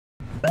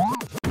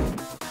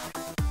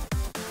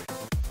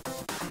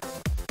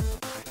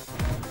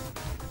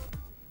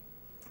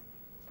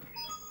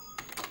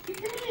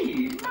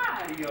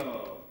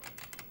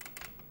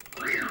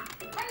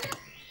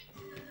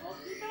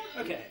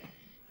Okay.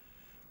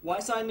 Why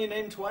sign your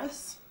name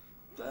twice?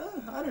 I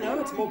don't know,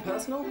 it's more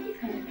personal.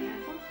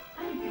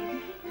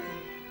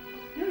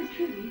 Yours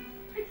truly,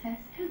 Princess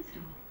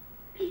Toadstool.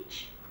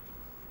 Peach.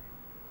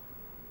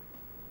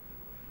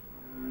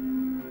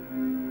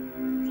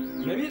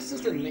 Maybe it's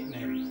just a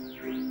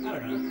nickname. I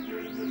don't know.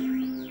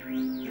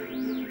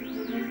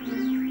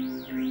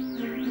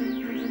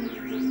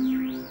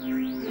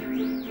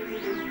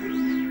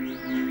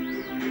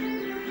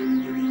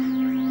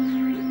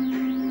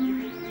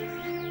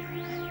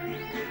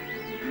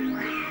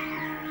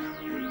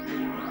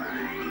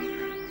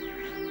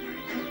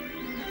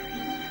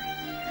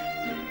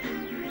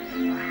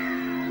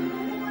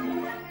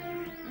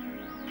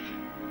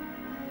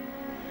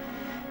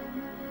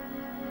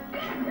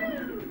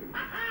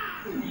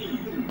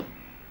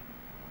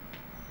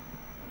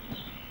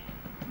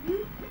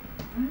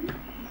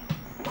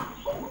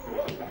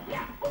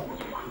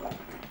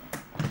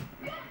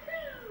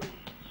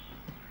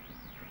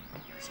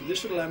 So this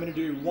should allow me to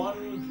do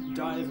one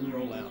dive and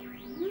roll out.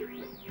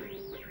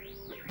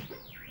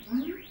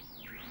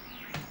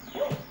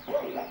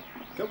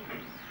 Go.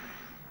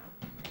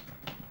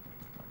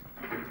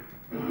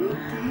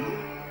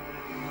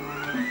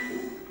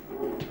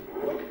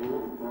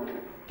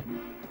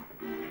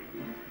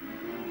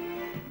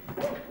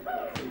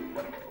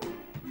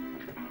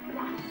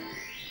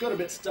 Got a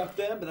bit stuck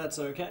there, but that's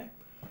okay.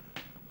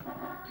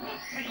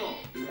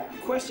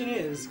 Question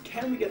is,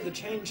 can we get the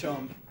chain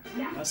chomp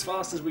as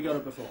fast as we got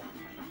it before?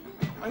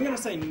 I'm gonna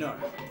say no.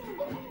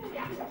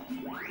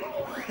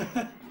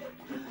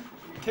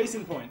 Case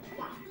in point.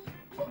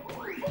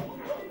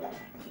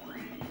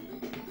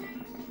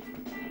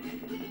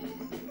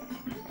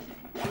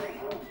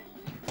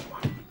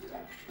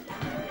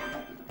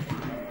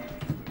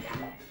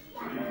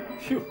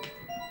 Phew.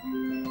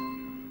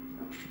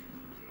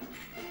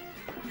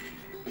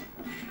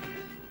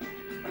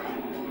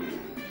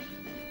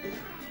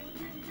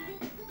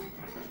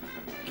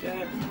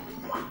 Okay.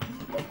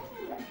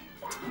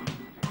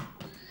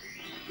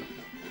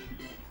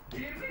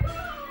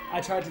 I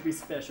tried to be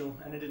special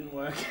and it didn't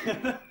work.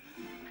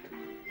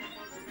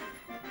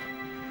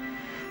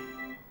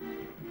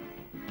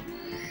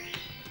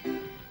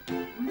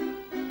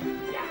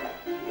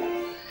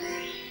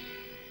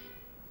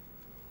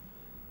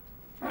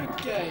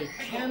 Okay,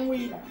 can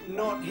we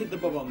not hit the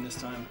bob-omb this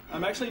time?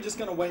 I'm actually just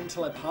going to wait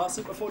until I pass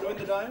it before doing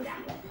the dive.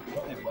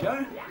 There we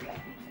go.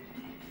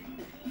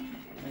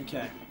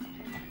 Okay.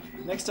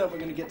 Next up we're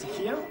going to get to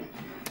here.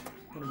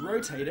 I'm going to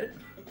rotate it.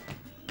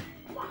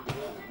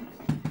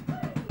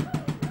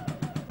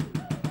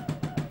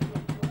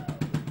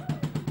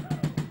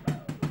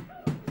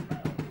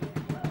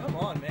 Come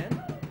on,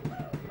 man.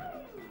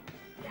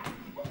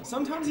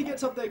 Sometimes he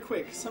gets up there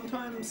quick,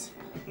 sometimes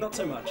not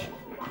so much.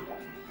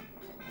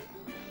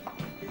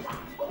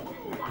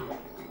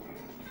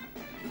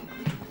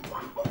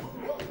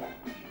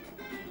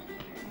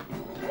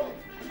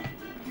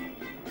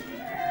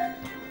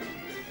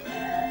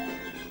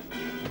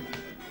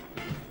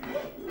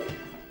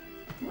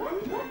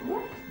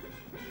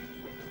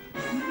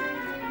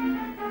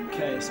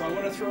 Okay, so I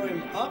want to throw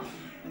him up,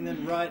 and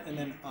then right, and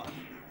then up.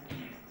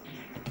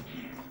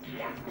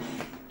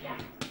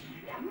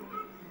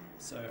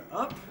 So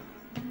up.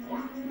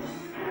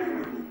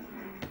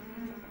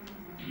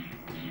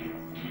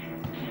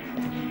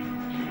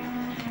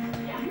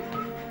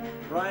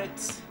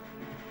 Right.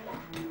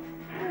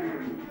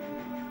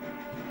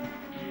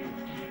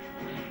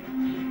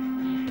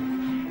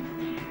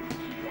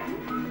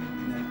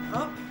 And then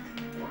up.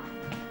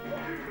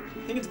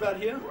 I think it's about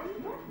here.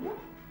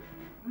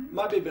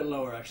 Might be a bit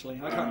lower actually,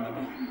 I can't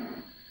remember.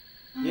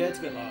 Yeah, it's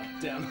a bit lower.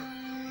 Down.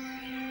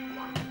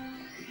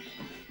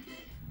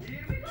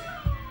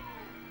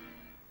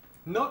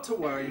 Not to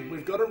worry,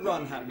 we've got a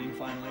run happening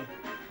finally.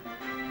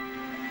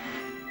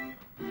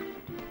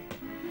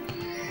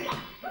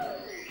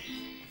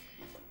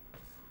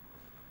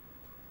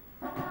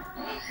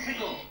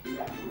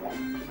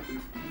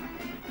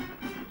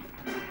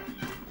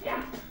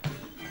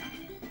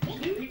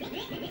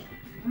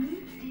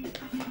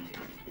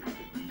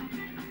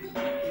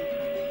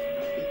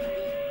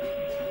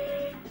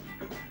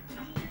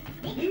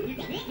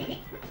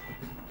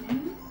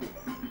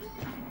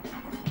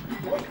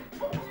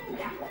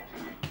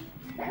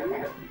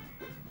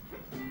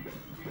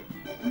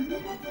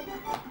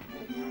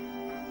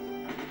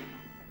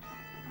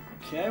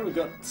 Okay, we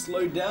got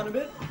slowed down a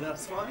bit,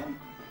 that's fine.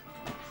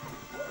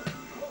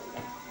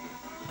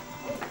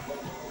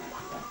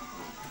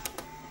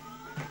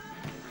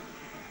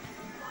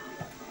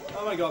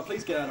 Oh my god,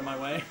 please get out of my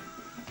way.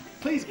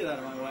 Please get out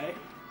of my way.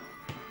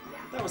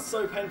 That was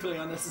so painfully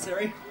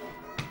unnecessary.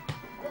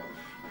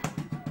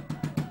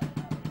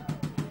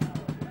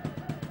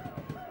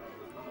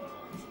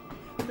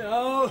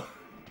 No!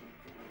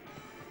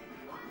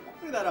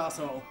 Look at that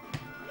asshole.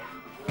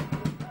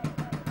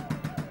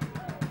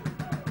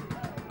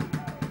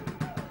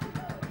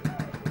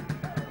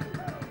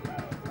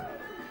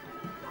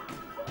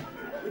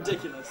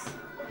 Ridiculous.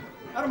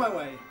 Out of my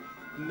way.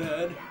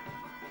 Nerd.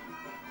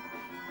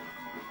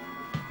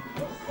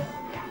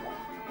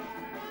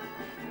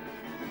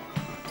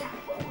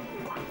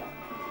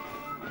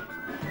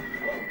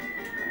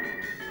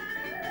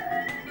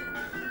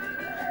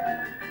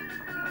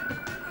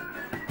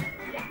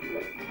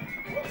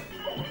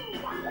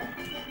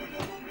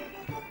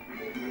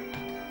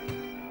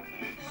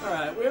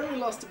 Alright, we only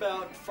lost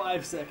about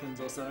 5 seconds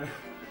or so.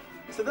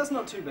 So that's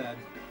not too bad.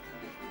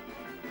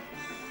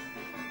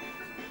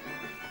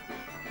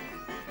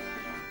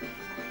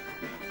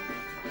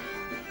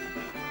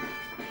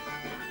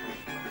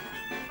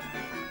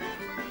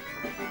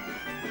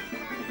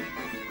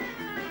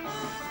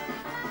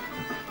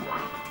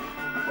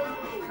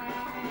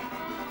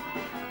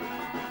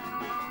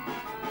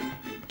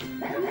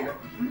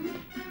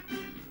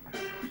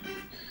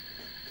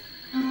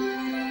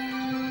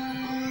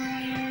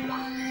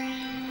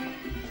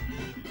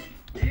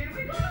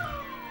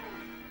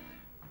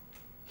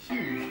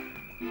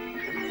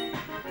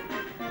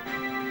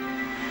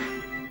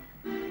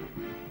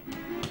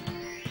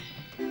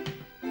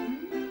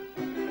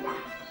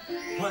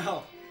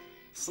 Wow,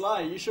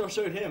 Sly, you sure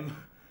showed him.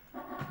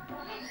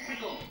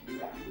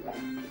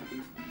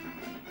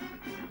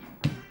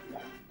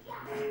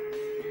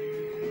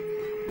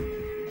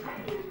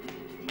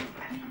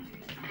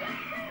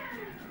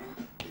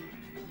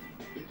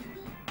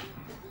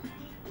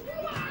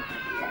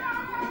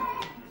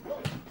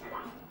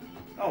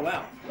 Oh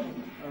wow,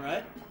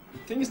 alright.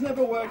 Things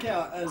never work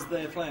out as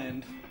they're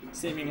planned,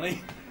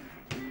 seemingly.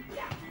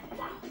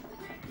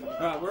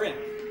 Alright, we're in.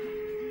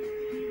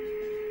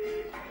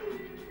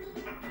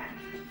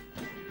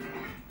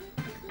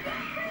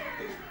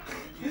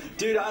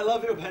 Dude, I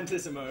love Il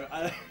Pantissimo.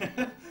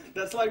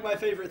 That's like my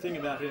favorite thing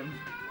about him.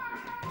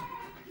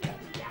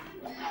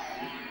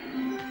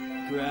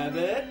 Grab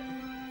it.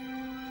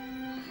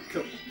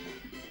 Cool.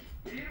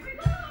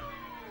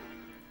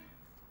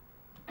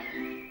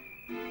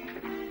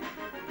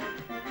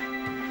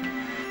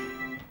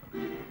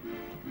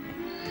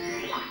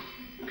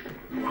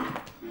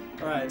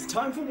 Alright, it's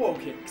time for wall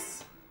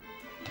kicks.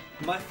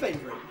 My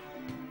favorite.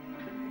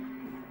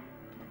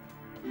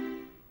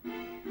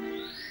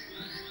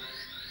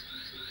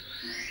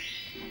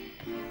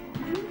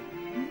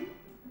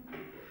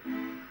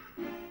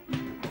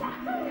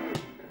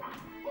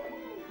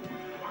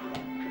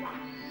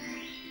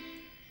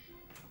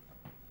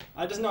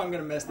 I just know I'm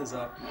gonna mess this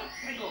up.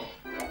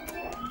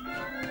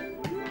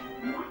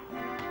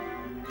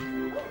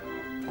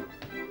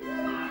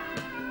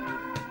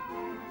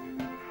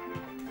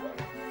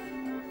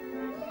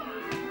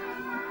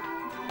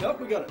 Nope,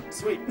 we got it.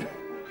 Sweet.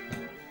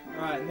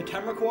 Alright, and the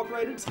camera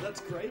cooperated, so that's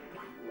great.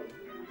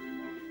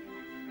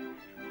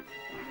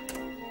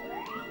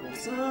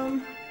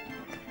 Awesome.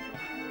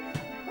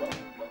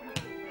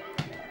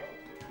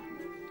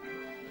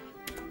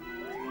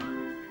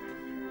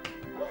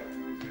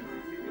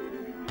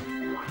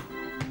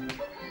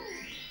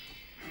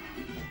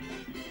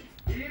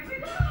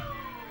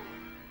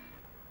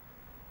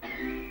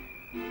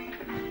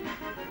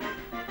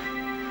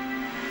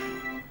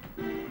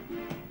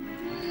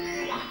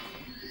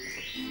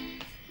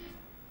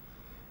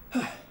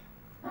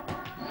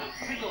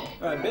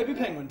 Alright, baby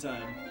penguin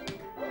time.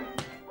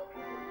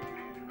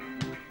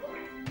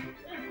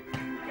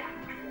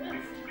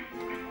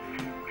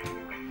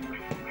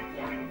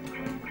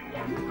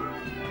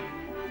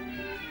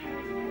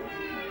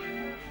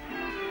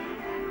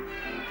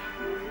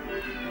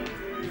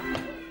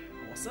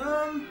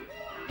 Awesome.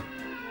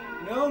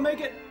 No,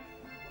 make it.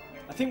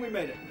 I think we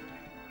made it.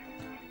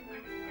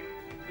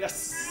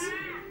 Yes.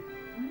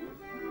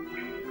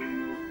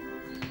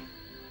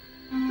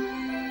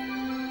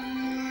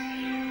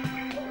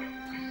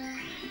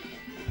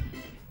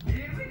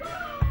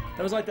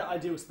 That was like the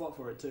ideal spot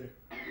for it too.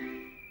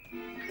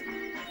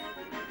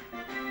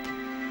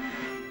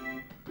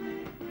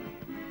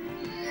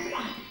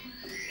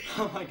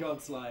 Oh my god,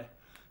 Sly.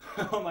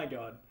 Oh my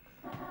god.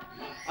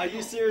 Are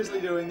you seriously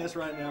doing this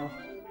right now?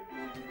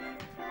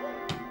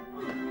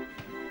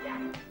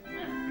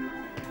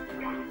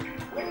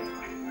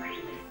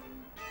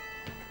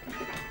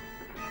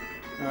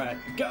 Alright,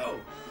 go!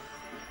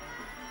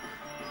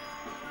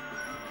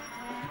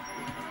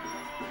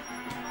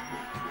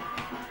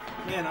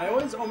 Man, I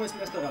always almost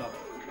messed it up.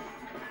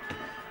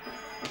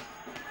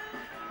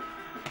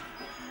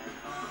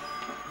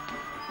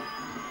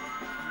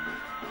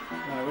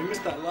 Alright, we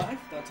missed that life.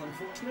 That's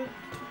unfortunate.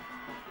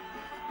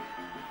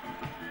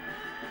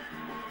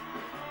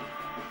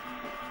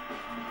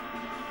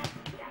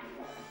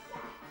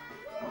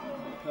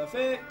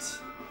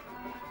 Perfect.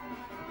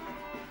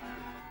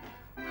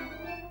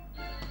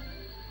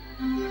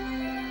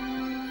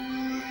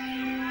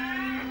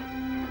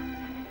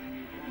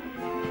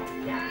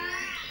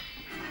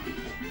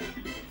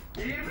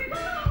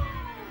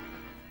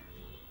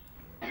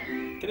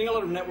 Getting a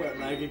lot of network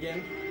lag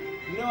again.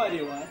 No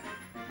idea why.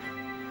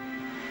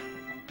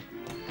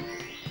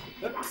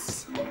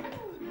 Oops.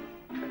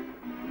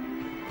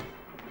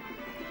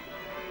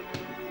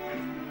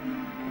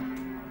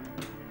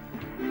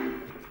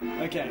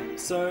 Okay,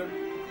 so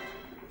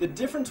The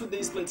difference with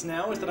these splits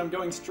now is that I'm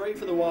going straight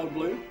for the wild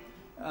blue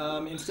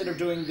instead of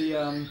doing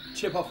the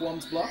chip off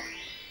Womp's block.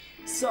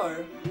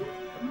 So,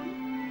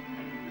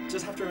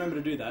 just have to remember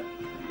to do that.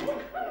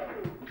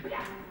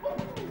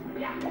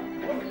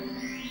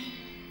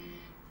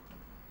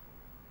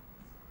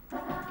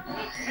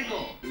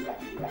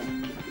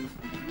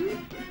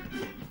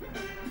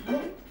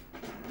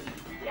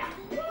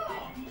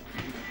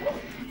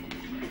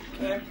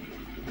 Okay.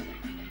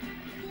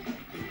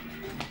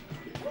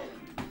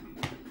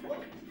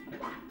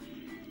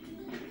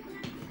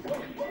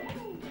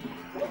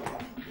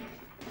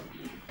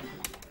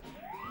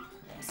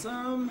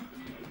 Awesome.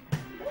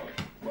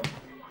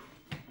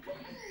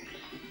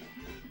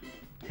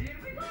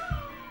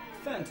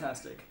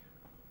 Fantastic.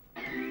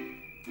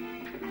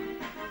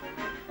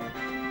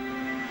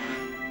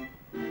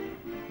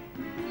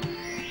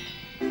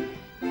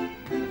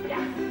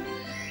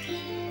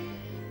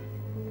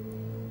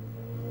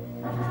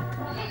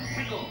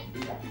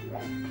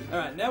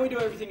 Alright, now we do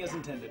everything as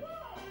intended.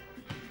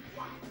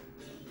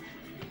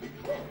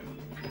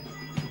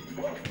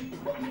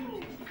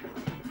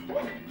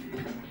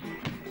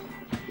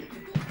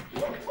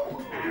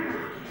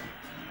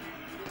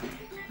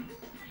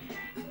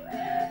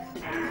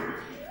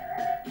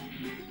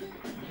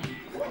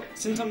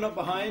 Since I'm not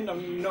behind,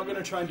 I'm not going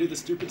to try and do the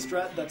stupid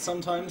strat that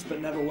sometimes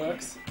but never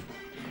works.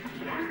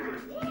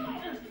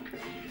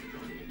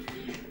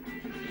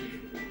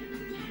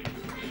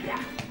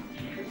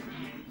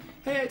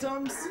 Hey,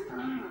 Toms!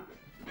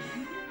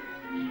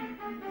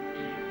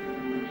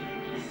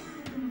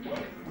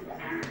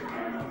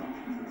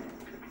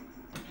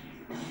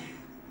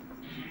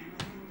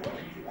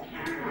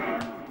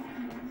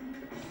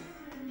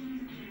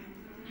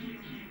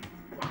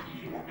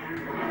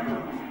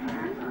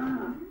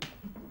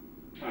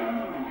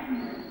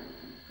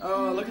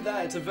 Oh, look at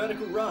that, it's a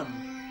vertical run.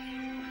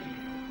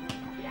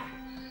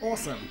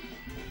 Awesome.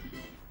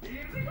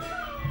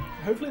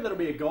 Hopefully that'll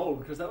be a gold,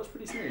 because that was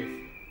pretty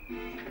smooth.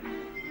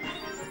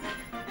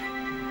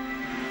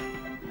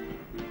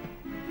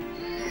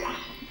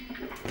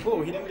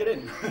 Oh, he didn't get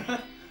in.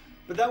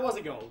 But that was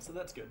a gold, so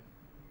that's good.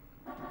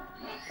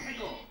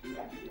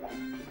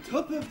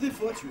 Top of the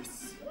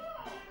fortress.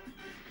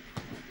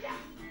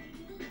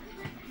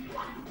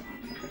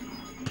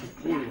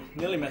 Ooh,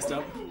 nearly messed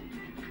up.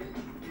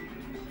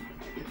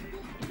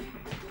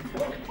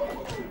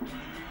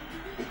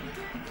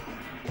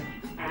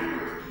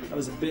 That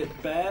was a bit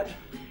bad.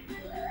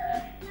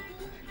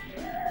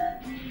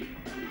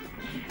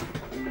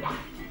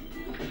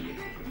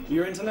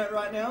 Your internet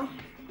right now?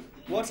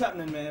 What's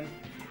happening, man?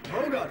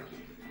 Oh god.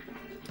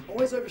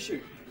 Always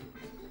overshoot.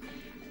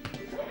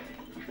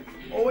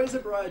 Always a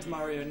bride,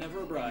 Mario,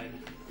 never a bride.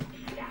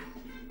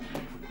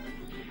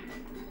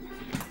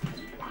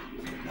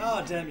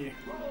 Ah, damn you.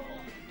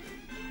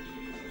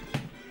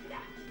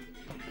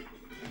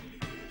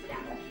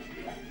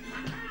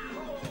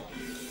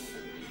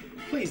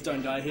 Please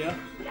don't die here.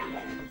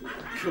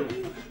 Cool.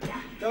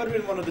 That would have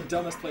been one of the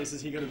dumbest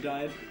places he could have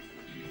died.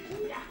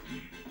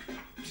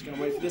 Just gonna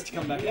wait for this to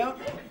come back out.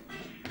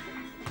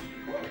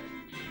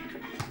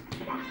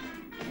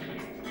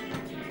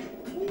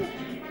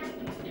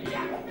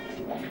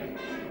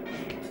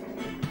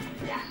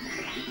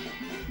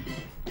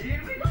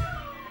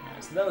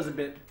 So that was a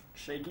bit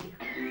shaky.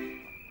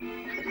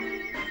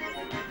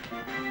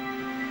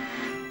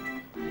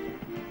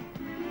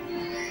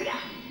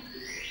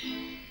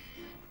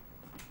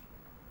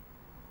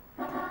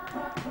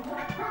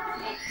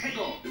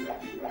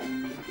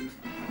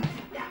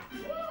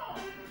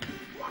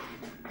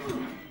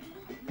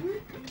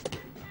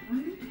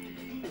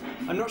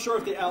 I'm not sure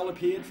if the owl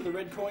appeared for the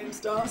red coin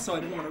star, so I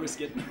didn't want to risk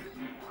it.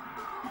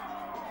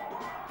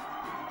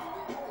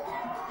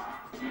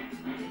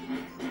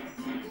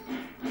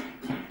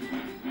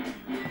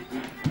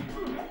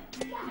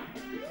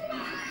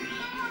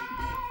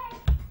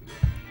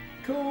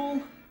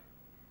 Cool.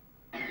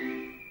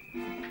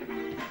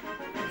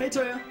 Hey,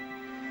 Toya.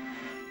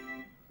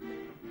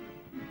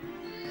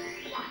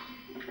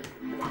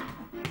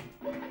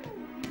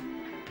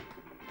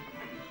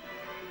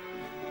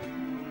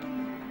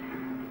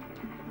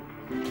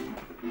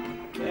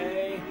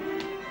 Okay.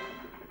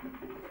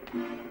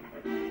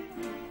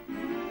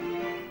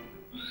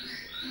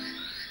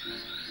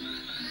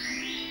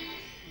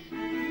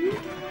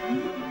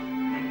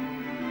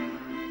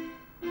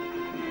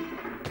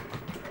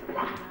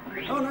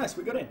 Oh, nice,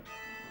 we got in.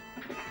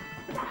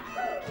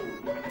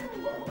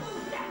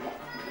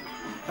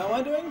 How am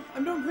I doing?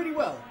 I'm doing pretty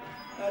well.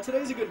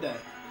 Today's a good day.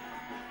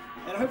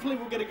 And hopefully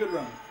we'll get a good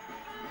run.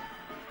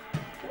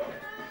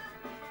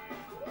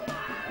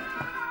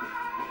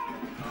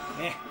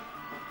 Eh,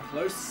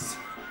 close.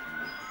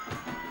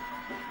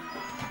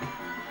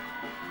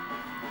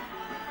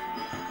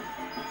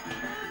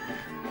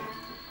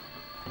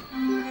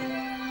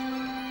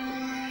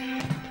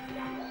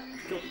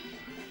 Cool.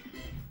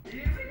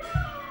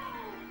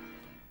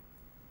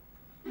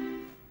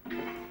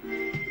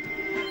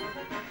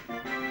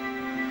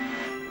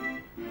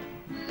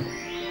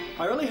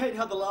 I really hate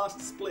how the last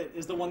split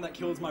is the one that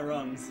kills my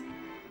runs.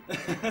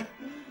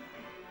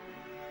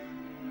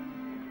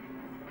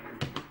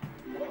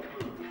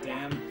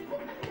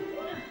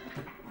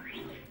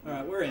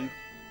 Alright, we're in.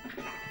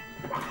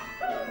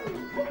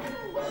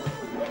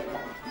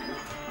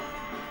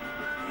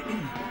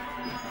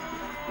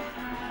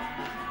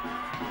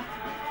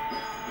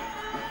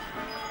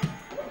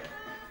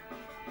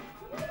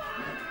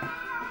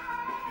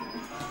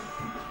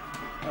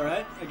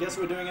 Alright, I guess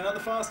we're doing another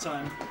fast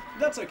time.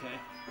 That's okay.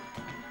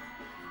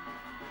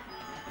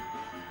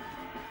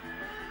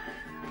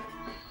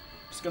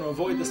 Just gonna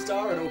avoid the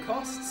star at all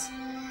costs.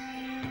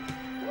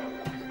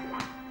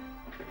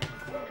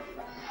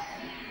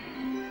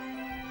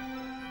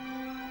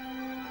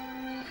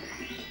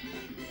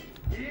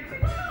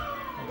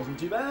 That wasn't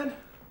too bad.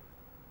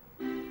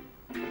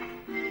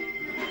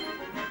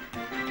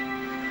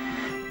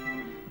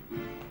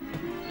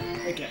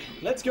 Okay,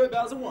 let's go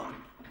Bowser 1.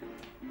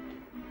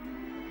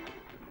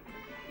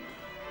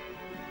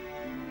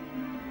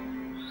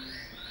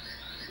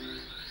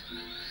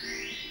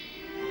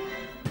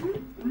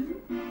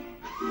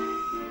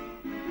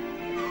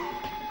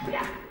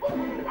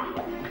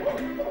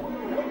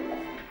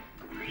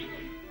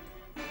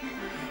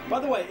 By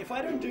the way, if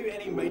I don't do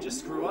any major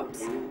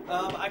screw-ups,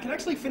 I can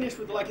actually finish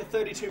with like a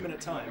 32-minute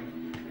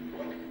time.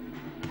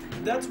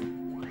 That's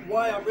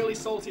why I'm really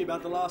salty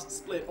about the last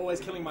split always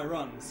killing my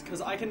runs, because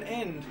I can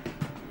end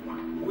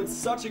with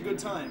such a good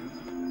time.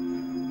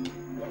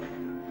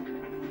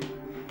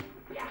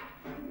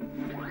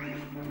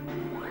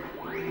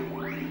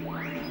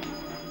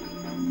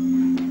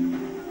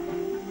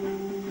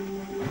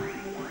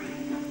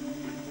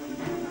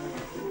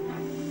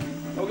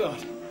 Oh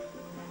god.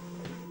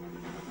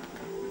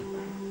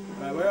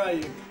 Alright, where are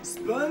you?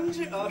 Sponge?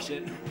 Oh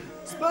shit.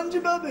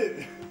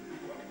 SpongeBob!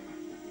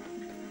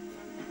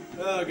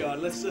 Oh god,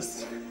 let's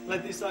just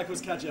let these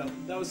cycles catch up.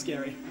 That was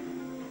scary.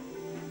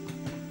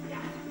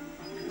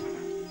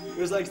 It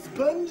was like,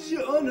 Sponge,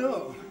 oh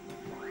no!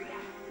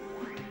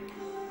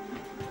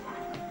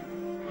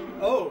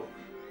 Oh!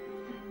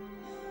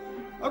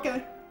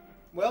 Okay.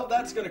 Well,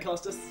 that's gonna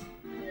cost us.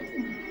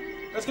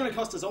 That's gonna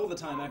cost us all the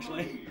time,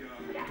 actually.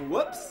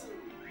 Whoops!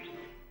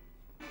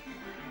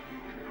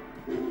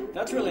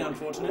 That's really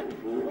unfortunate.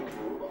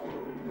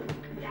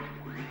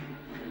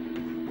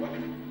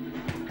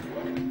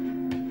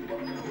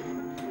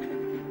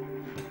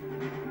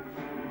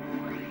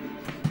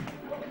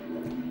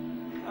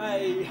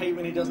 I hate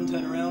when he doesn't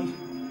turn around.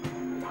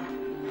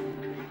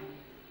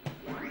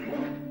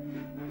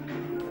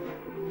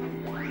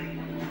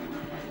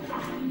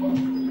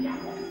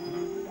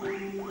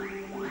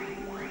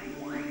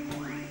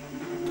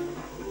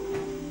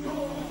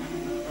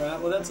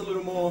 Alright, well that's a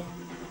little more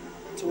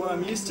to what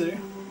I'm used to.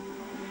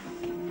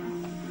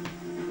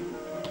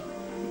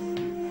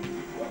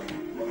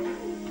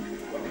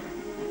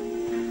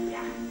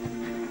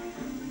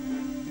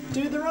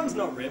 Dude, the run's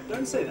not ripped,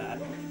 don't say that.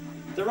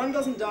 The run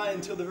doesn't die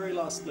until the very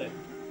last split.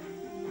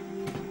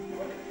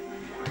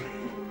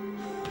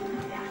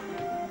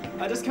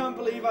 I just can't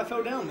believe I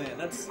fell down there.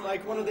 That's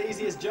like one of the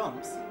easiest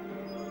jumps.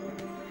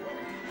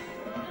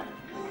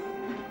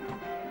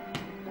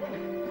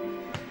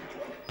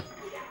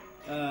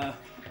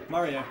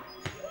 Mario,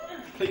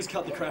 please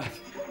cut the crap.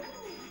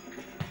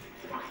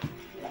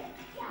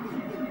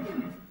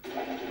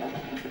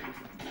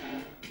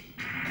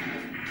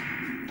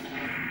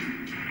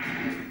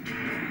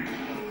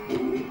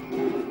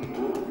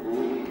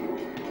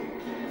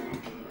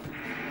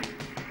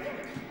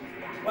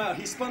 Wow,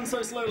 he spun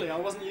so slowly, I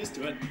wasn't used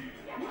to it.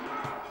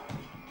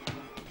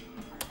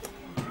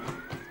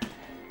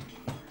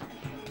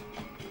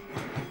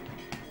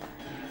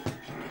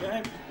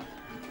 Okay.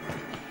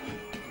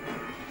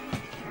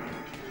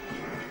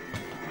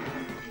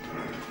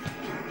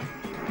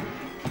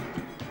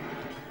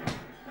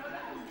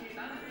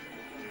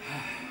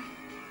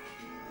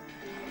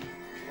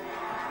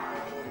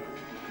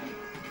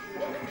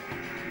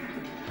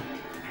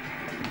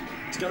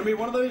 It's gonna be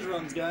one of those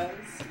runs, guys.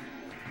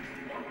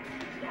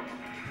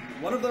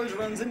 One of those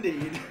runs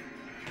indeed.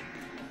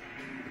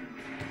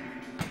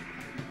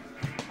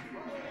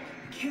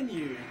 Can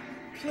you,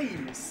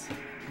 please,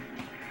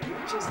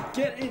 just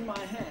get in my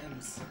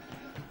hands?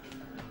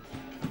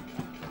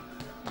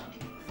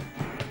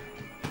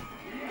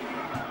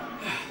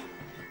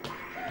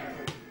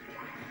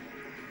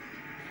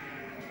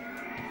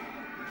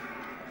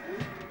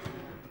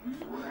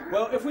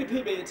 Well, if we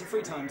PB, it's a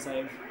free time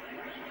save.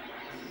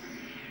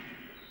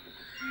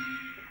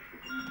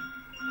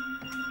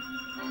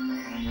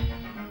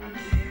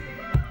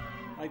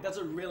 Like, that's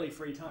a really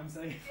free time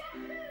save.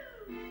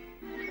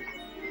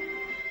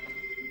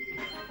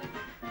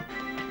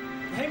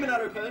 Hey,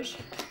 Minato Persh.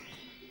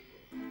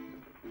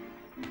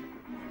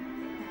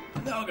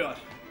 Oh god.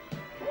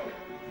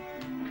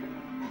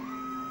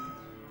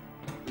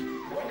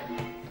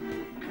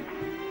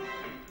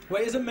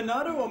 Wait, is it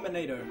Minato or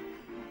Minato?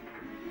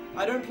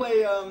 I don't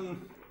play,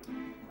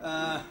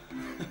 I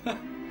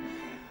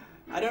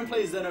don't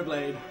play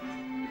Xenoblade.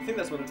 I think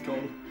that's what it's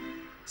called.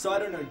 So I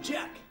don't know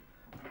Jack.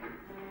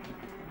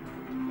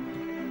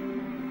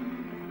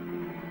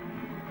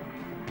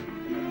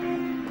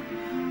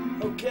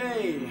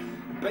 Okay,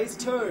 base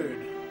Toad.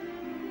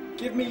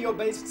 Give me your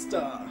base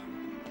star.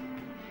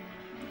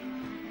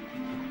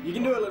 You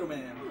can do it, little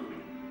man.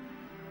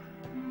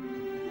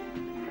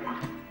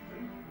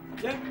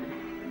 Okay.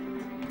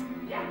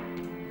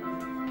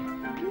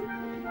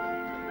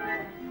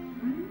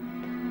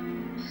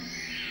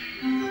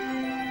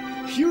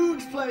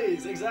 Huge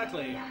plays,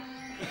 exactly.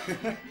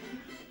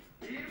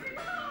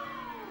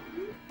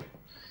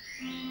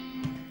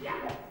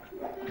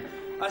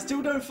 I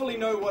still don't fully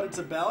know what it's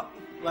about.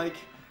 Like,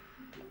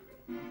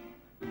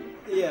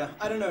 yeah,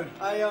 I don't know.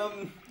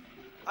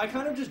 I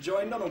kind of just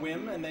joined on a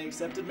whim and they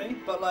accepted me,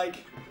 but like,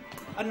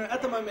 I don't know,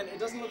 at the moment it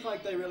doesn't look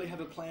like they really have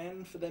a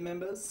plan for their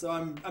members, so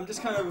I'm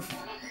just kind of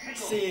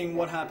seeing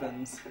what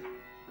happens.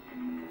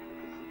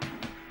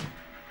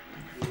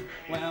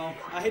 Wow,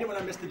 I hate it when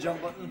I miss the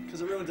jump button,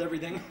 because it ruins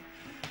everything.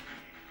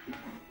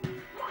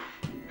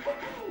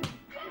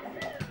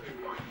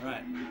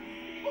 Alright.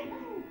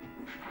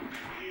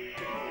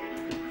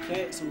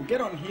 Okay, so we'll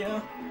get on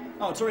here.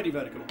 Oh, it's already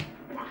vertical.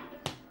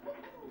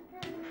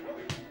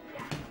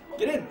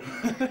 Get in!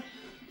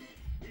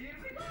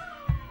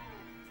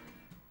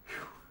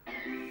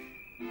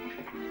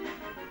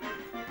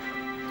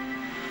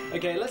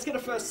 Okay, let's get a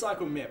first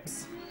cycle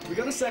MIPS. We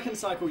got a second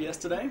cycle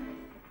yesterday,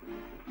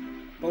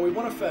 but we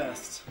want a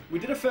first. We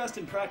did a first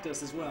in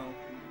practice as well.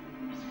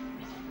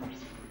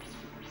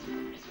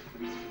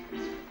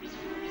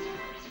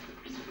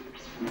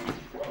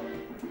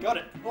 Got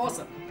it.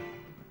 Awesome.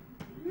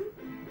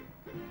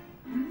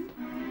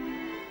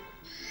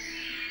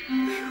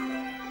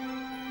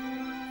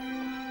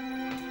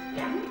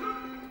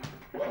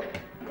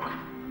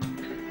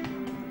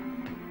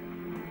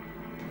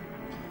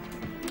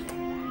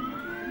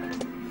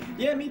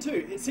 Yeah, me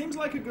too. It seems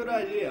like a good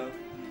idea.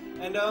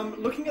 And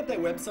looking at their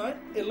website,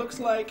 it looks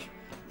like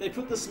they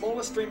put the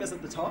smaller streamers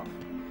at the top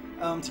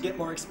to get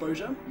more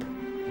exposure.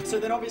 So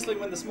then obviously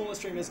when the smaller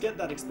streamers get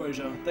that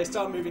exposure, they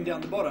start moving down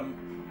the bottom.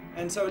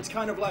 And so it's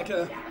kind of like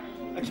a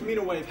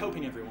communal way of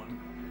helping everyone,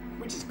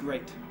 which is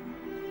great.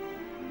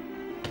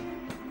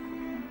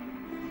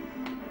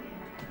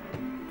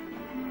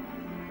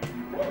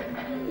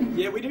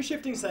 Yeah, we do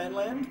Shifting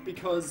Sandland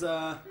because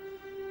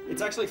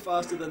it's actually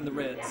faster than the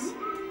reds.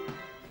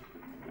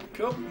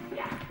 Cool.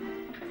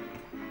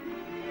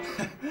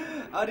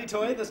 Artie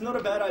Toy, that's not a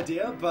bad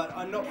idea, but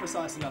I'm not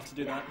precise enough to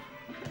do that.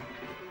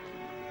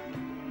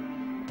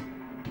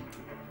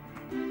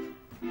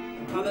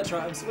 Oh, that's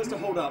right, I'm supposed to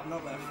hold up,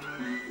 not left.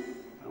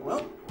 Oh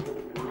well.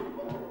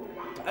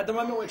 At the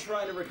moment we're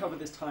trying to recover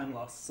this time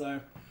loss, so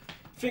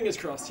fingers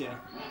crossed here.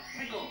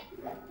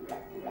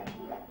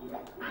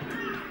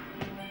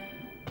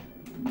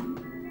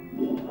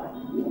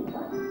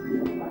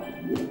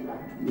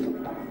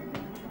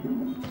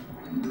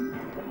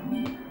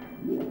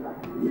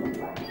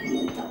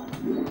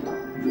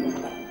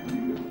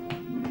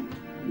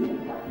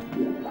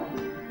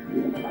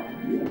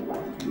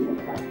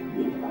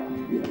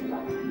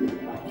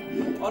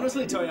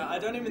 Honestly, Toya, I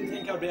don't even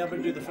think I'll be able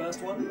to do the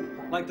first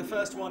one. Like the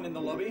first one in the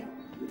lobby.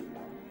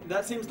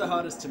 That seems the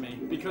hardest to me,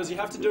 because you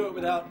have to do it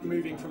without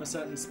moving from a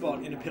certain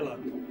spot in a pillar.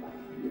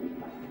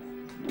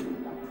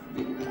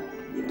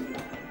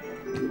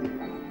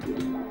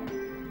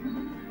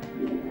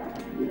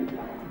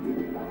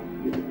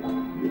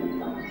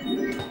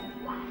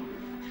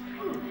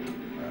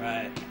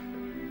 Alright.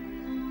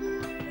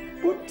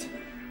 Whooped.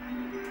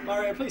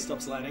 Mario, please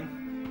stop sliding.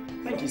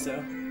 Thank you,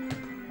 sir.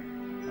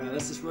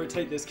 Let's just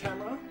rotate this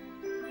camera.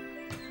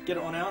 Get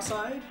it on our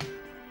side.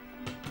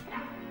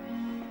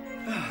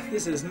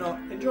 This is not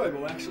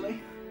enjoyable,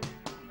 actually.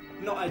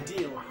 Not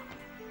ideal.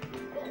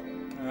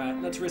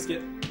 Alright, let's risk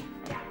it.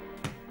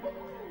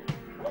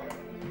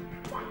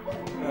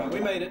 Alright, we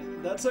made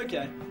it. That's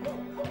okay.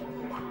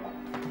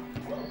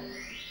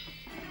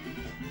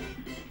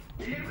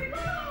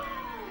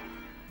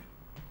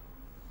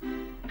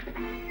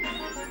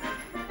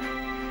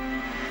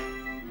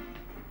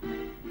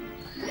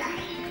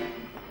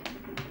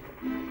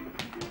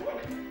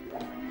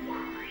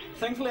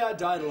 Thankfully I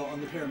died a lot on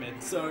the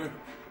pyramid, so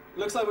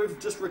looks like we've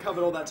just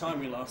recovered all that time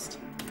we lost.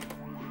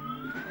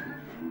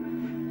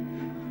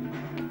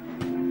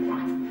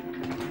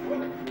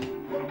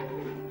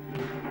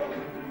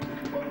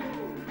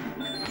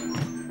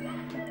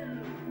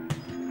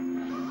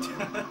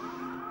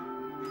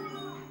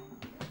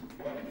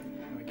 There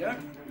we go.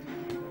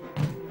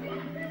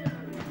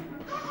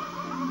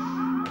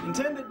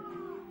 Intended.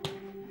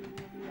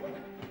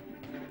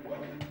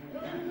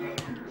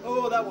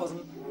 Oh, that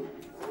wasn't.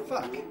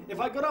 Fuck. If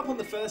I got up on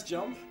the first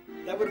jump,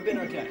 that would have been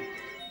okay.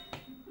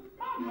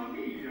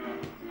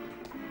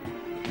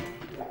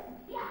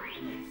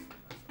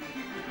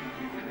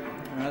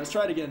 Alright, let's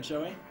try it again,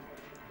 shall we?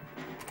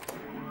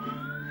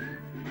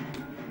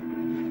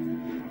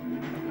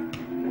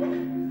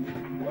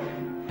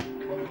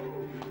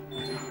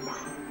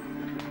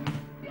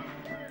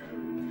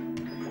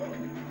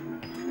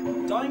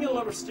 Dying in a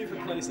lot of stupid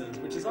places,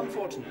 which is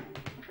unfortunate.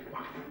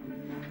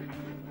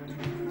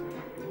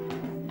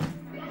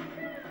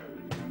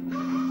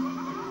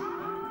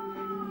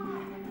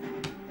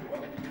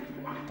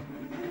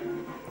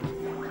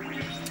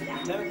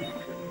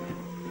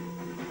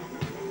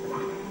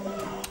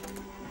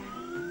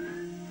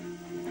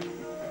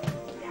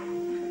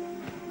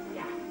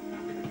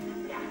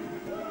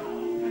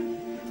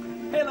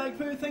 Hey, Lag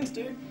Poo, thanks,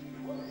 dude.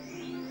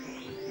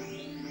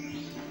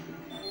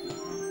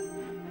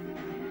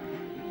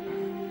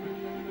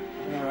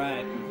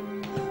 Alright.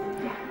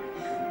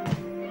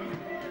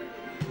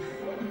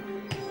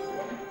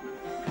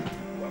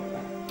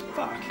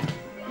 Fuck.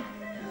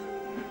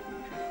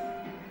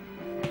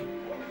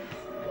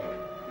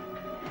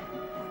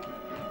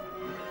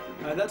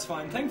 Alright, that's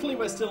fine. Thankfully,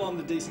 we're still on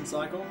the decent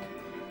cycle,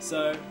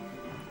 so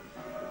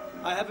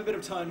I have a bit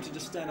of time to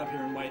just stand up here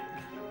and wait.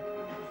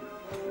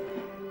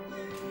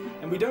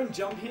 And we don't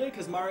jump here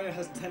because Mario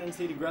has a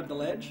tendency to grab the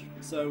ledge,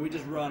 so we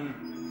just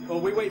run. Well,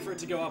 we wait for it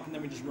to go up and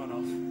then we just run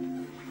off.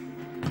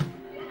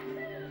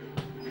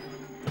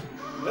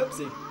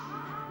 Oopsie.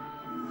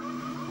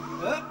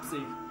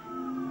 Oopsie.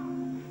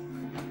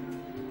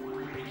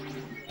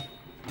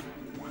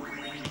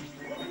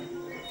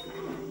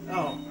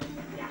 Oh.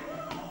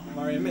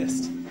 Mario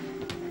missed.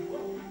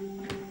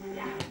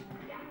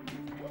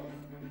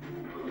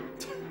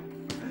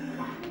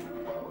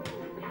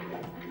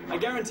 I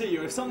guarantee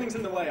you, if something's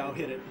in the way, I'll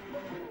hit it.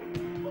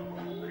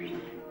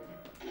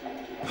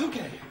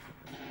 Okay.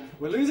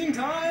 We're losing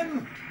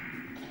time!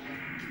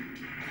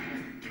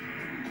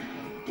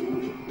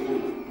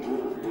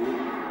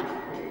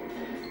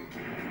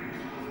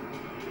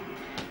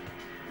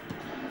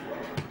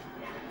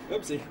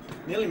 Oopsie.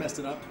 Nearly messed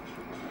it up.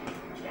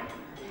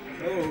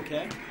 Oh,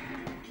 okay.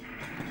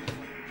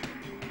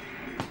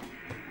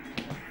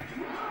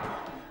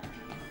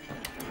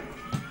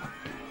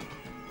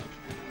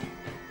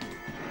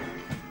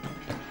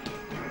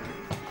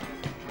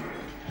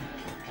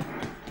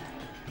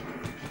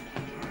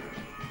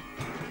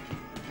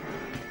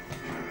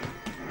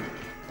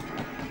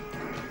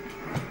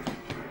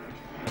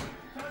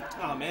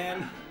 Oh,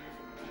 man.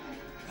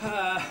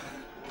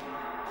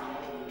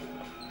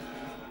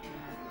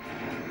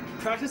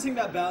 Practicing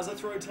that Bowser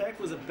throw tech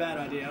was a bad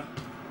idea.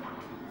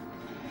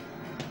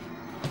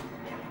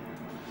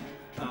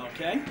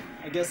 Okay,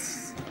 I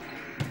guess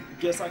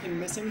I can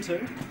miss him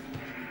too.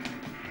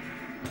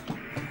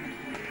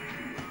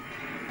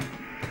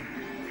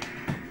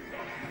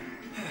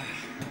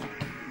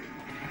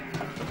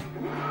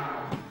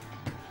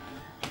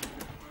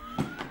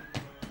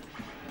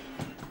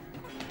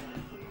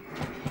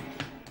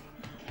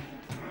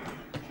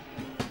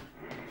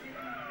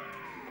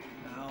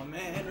 Oh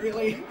man,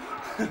 really?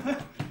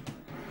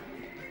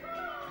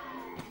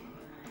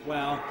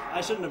 Wow,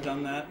 I shouldn't have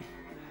done that.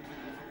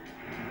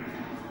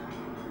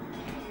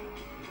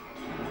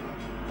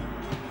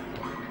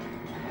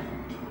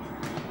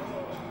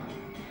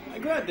 I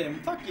grabbed him,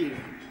 fuck you.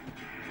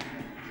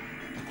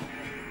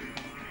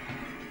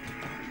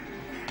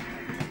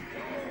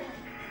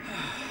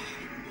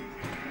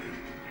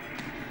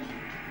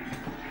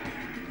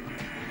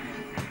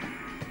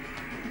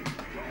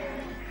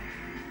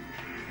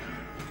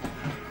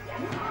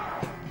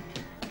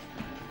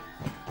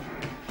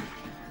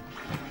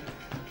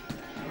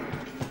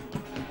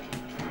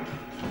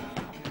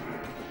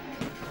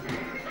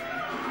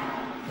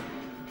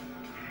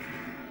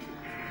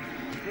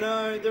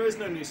 No, there is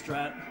no new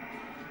strat.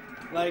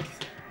 Like,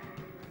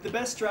 the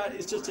best strat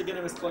is just to get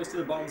him as close to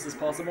the bombs as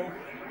possible.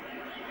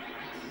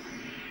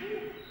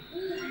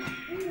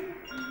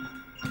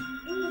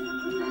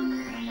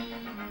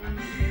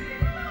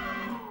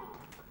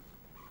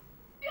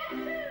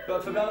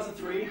 But for Bowser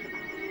 3,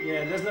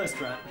 yeah, there's no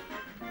strat.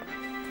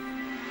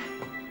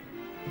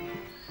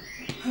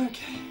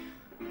 Okay.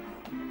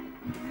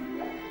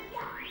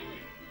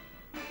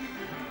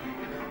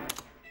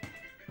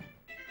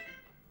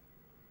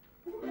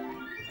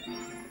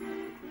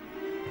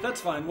 That's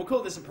fine, we'll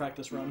call this a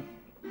practice run.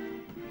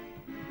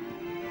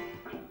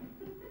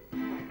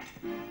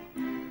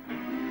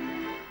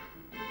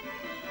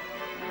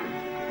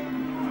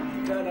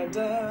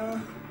 Da-da-da.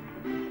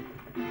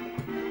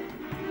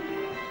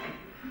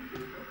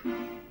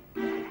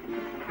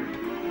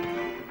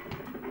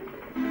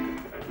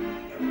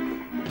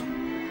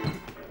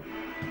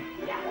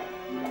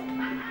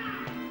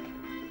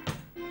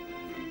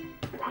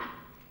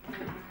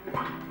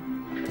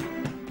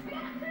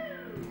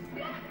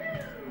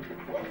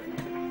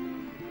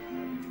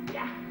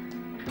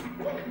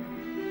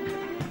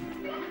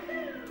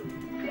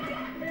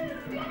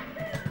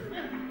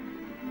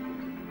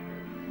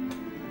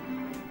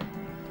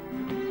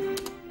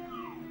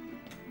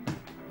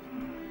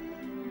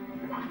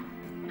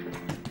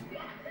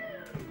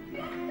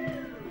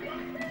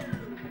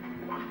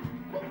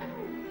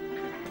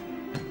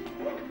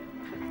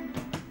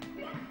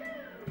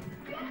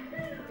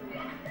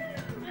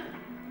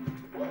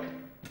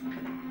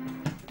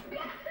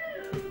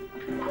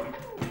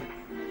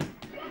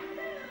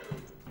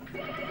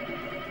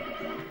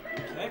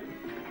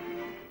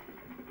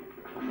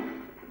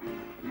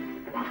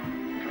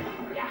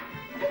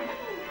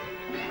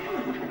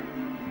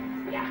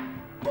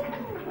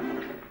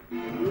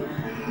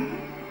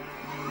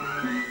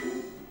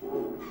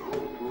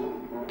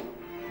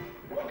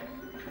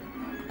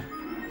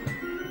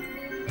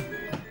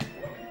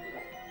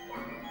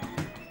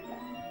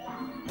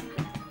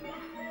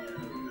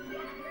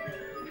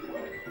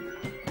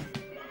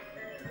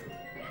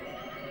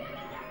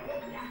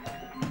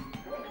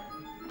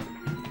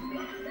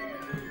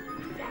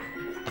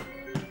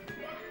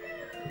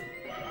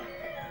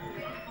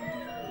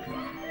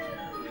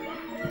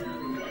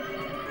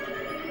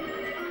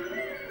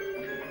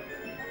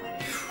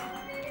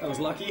 That was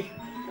lucky.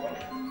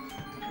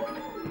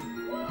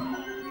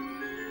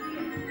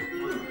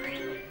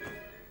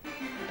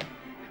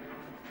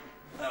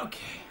 Okay.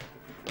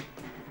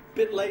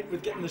 Bit late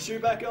with getting the shoe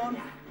back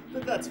on,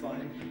 but that's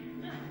fine.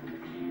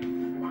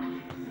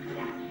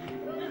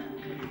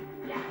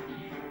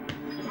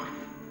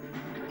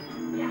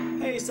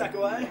 Hey,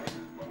 Sakurai.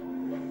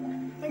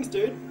 Thanks,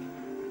 dude.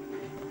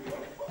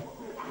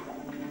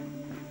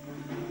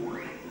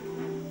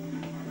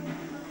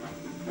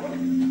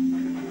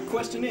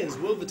 Question is,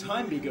 will the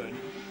time be good?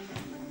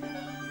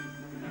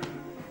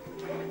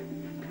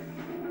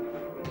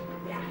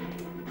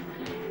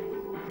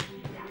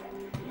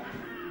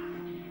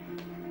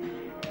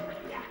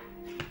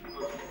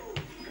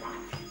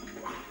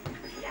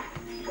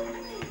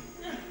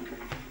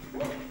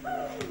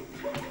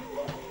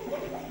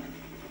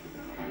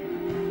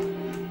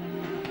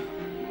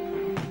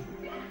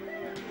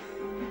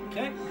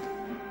 Okay.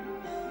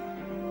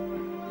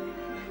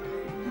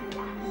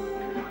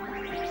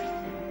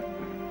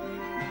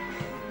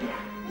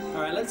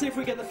 Alright, let's see if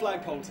we get the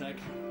flagpole tech.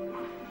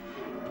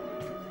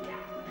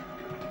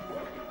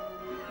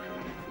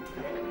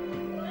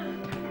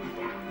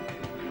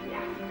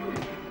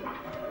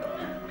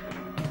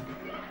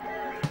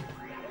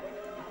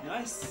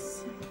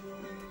 Nice.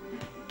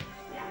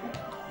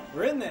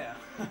 We're in there.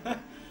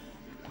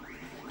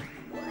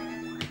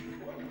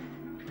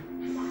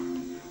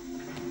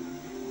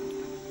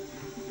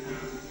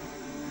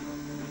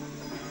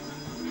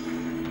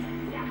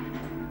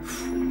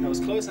 That was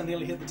close, I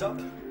nearly hit the top.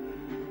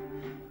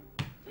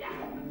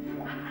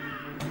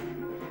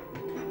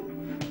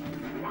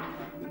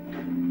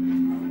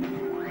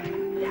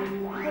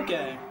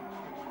 Okay.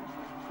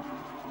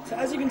 So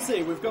as you can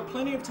see, we've got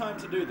plenty of time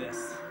to do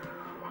this.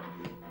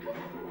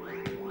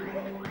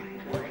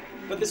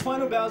 But this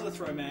final Bowser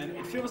throw, man,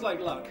 it feels like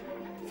luck.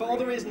 For all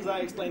the reasons I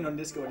explained on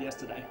Discord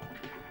yesterday.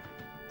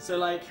 So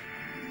like,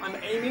 I'm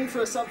aiming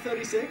for a sub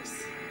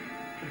 36,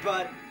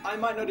 but I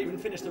might not even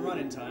finish the run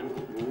in time.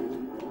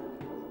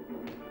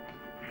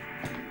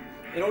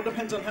 It all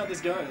depends on how this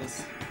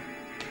goes.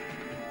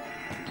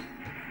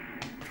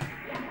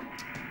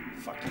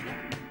 Fuck you.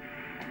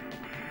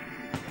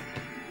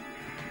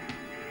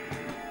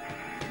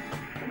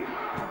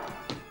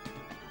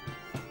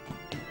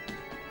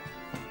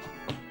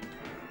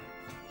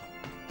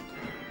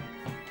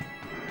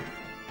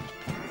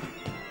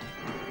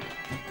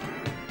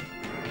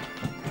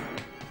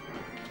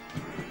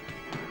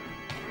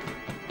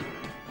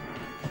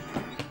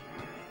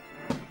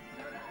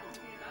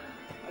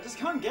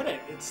 Can't get it.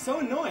 It's so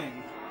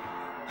annoying.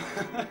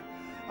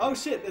 Oh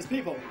shit, there's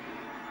people.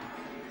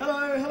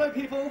 Hello, hello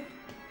people.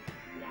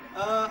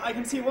 I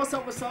can see What's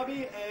Up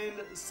Wasabi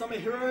and Summer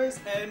Heroes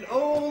and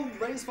oh,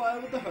 Raise Fire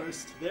with the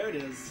host. There it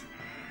is.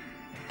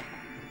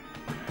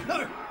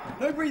 No!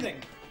 No breathing!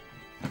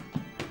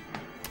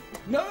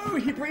 No,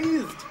 he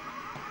breathed!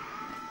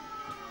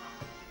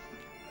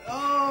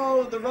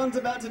 Oh, the run's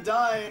about to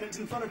die and it's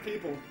in front of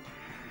people.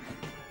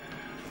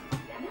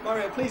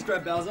 Mario, please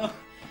grab Bowser.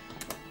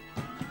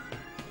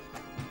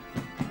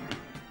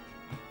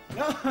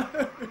 No!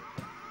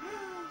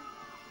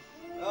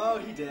 Oh,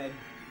 he did.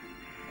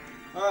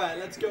 Alright,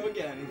 let's go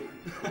again.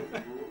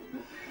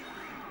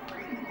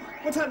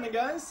 What's happening,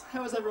 guys?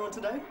 How is everyone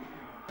today?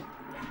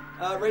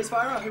 Raise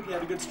Fire, I hope you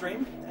had a good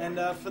stream. And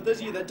for those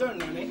of you that don't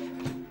know me,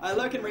 I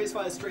lurk in Raise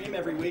Fire's stream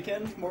every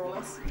weekend, more or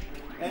less.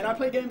 And I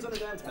play games on the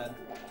DancePad.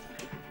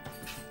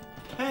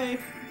 Hey!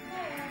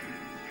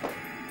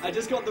 I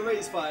just got the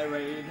Raise Fire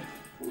raid.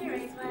 Hey,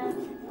 Raise Fire.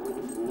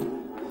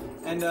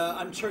 And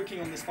I'm choking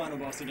on this final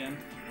boss again.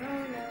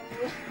 Oh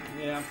no.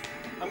 Yeah.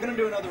 I'm gonna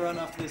do another run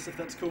after this if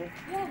that's cool.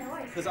 Yeah, no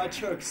worries. Because I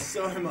choke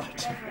so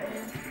much.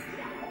 Definitely.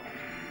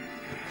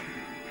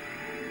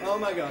 Oh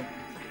my god.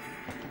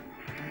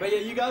 But yeah,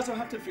 you guys will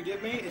have to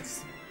forgive me.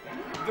 It's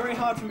very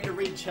hard for me to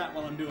read chat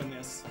while I'm doing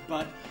this.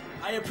 But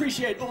I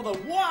appreciate all the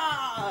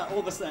wah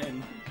all the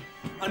same.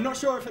 I'm not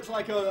sure if it's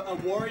like a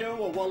Wario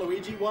or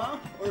Waluigi wah,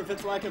 or if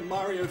it's like a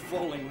Mario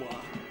falling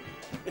wah.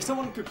 If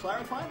someone could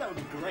clarify, that would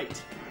be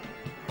great.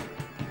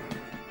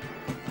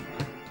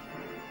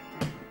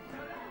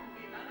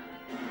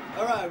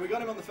 Alright, we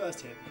got him on the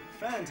first hit.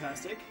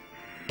 Fantastic.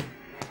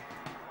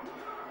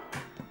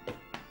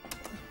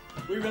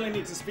 We really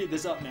need to speed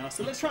this up now,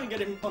 so let's try and get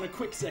him on a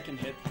quick second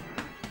hit.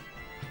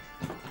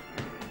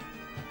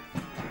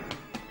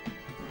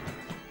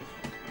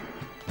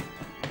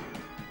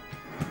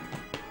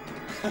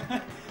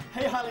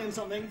 Hey Hylian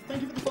something,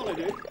 thank you for the follow,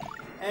 dude.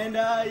 And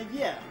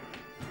yeah.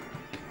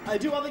 I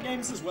do other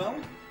games as well.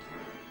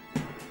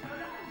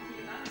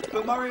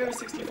 But Mario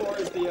 64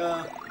 is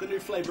the new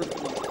flavor of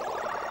the month.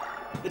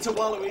 It's a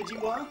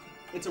Waluigi wah.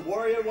 It's a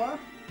Wario wah.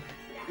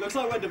 Looks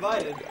like we're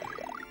divided.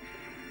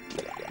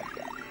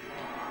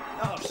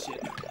 Oh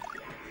shit.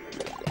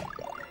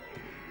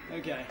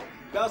 Okay.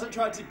 Bowser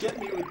tried to get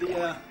me with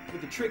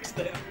the tricks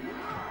there.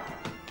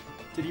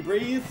 Did he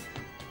breathe?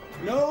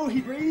 No,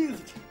 he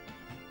breathed.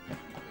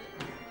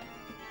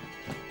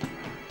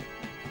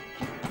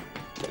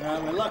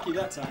 We're lucky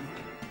that time.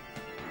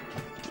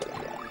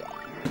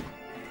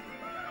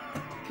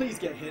 please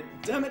get hit.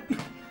 Damn it!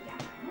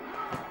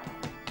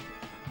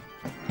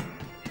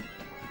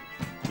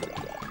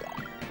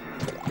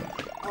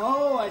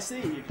 Oh, I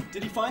see.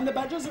 Did he find the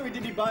badges, or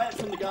did he buy it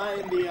from the guy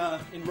in the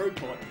in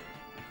Roadport?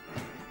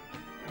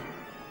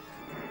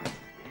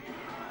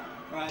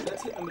 Right,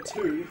 that's hit number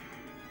 2.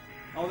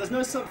 Oh, there's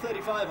no sub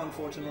 35,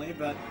 unfortunately,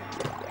 but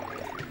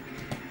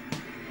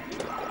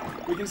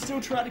we can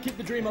still try to keep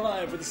the dream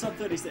alive with a sub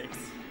 36.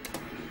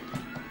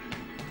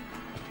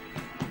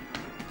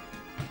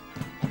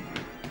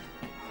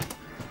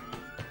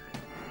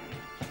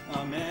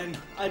 Oh man,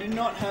 I do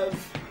not have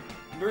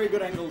very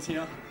good angles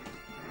here.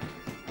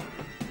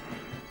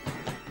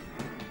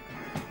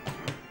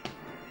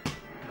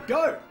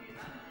 Go!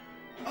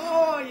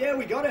 Oh yeah,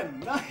 we got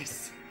him!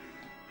 Nice!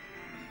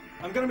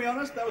 I'm gonna be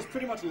honest, that was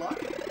pretty much luck.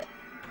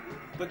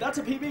 But that's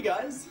a PB,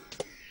 guys.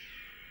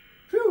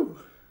 Whew!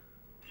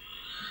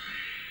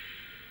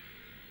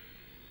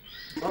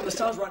 Oh, the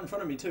star's right in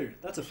front of me too.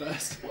 That's a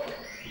first.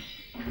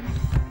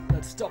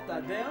 Let's stop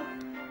that there.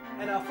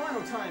 And our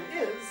final time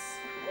is...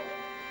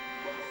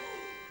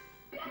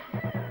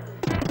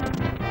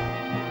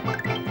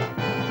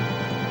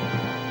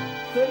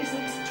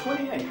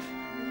 36:28.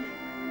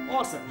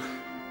 Awesome.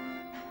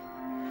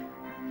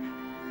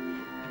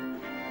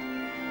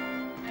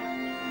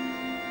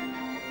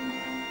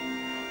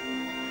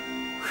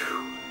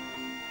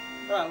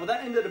 Alright, well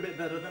that ended a bit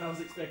better than I was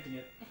expecting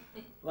it.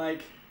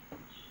 Like,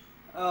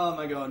 oh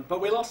my god. But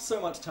we lost so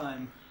much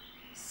time.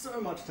 So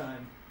much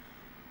time.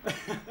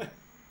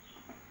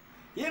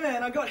 Yeah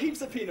man, I got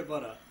heaps of peanut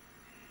butter.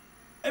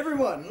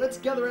 Everyone, let's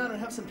gather around and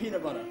have some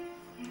peanut butter.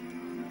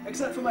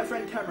 Except for my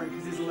friend Cameron,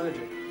 because he's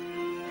allergic.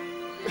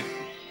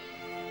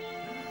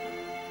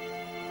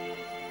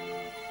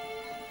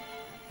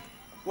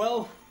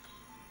 Well,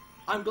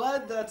 I'm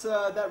glad that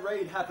that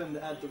raid happened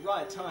at the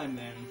right time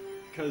then,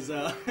 because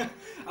I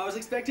was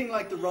expecting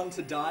like the run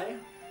to die,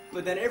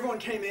 but then everyone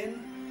came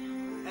in,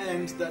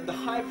 and the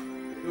hype,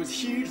 it was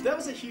huge. That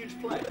was a huge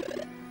play.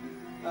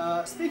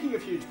 Speaking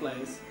of huge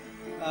plays,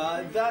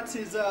 that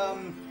is,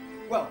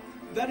 well,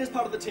 that is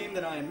part of the team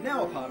that I am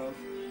now a part of.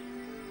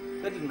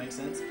 That didn't make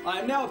sense. I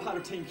am now a part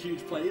of Team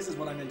Huge Plays, is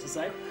what I meant to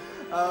say.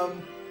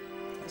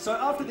 So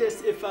after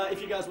this, if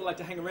you guys would like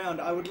to hang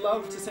around, I would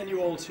love to send you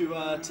all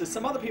to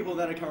some other people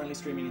that are currently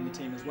streaming in the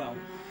team as well.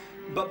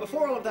 But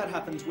before all of that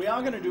happens, we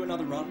are going to do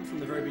another run from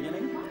the very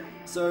beginning.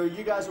 So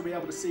you guys will be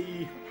able to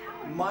see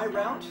my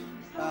route,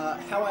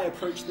 how I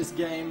approach this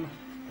game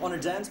on a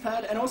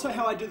DancePad, and also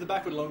how I do the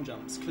backward long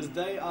jumps, because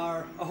they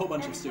are a whole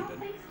bunch of stupid.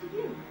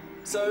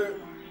 So,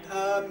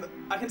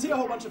 I can see a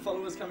whole bunch of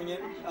followers coming in.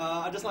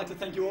 I'd just like to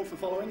thank you all for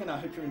following, and I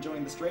hope you're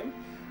enjoying the stream.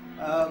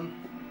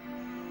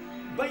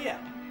 But yeah,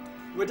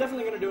 we're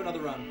definitely going to do another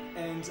run,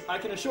 and I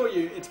can assure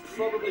you it's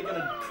probably going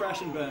to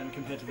crash and burn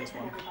compared to this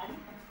one.